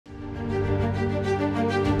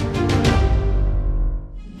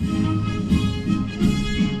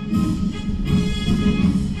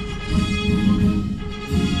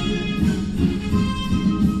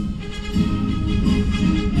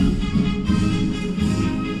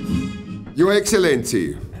Your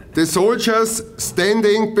Excellency, the soldiers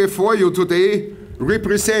standing before you today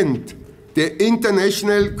represent the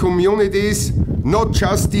international community's, not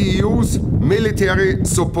just the EU's, military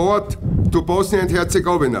support to Bosnia and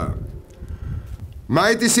Herzegovina.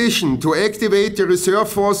 My decision to activate the reserve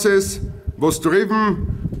forces was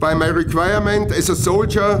driven by my requirement as a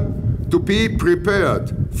soldier to be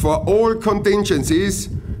prepared for all contingencies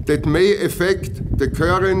that may affect the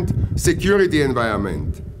current security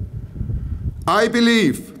environment. I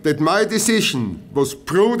believe that my decision was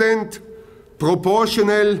prudent,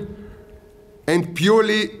 proportional, and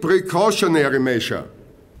purely precautionary measure.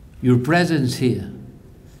 Your presence here,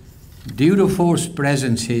 the EUFOR's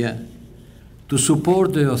presence here, to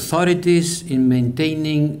support the authorities in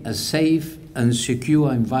maintaining a safe and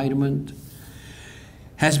secure environment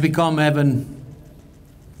has become even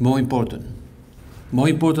more important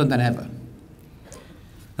than ever.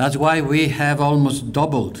 That's why we have almost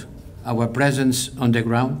doubled our presence on the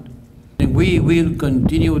ground. And we will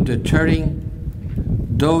continue deterring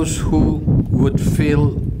those who would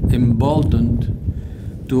feel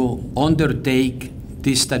emboldened to undertake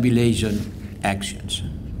destabilization actions.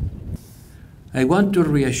 I want to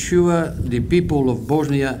reassure the people of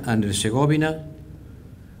Bosnia and Herzegovina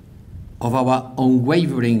of our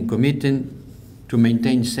unwavering commitment to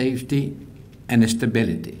maintain safety and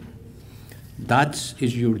stability. That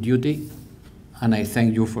is your duty, and I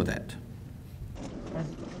thank you for that.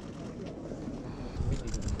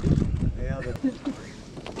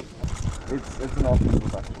 It's an awesome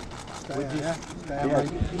production.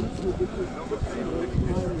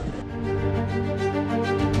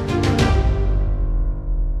 Stay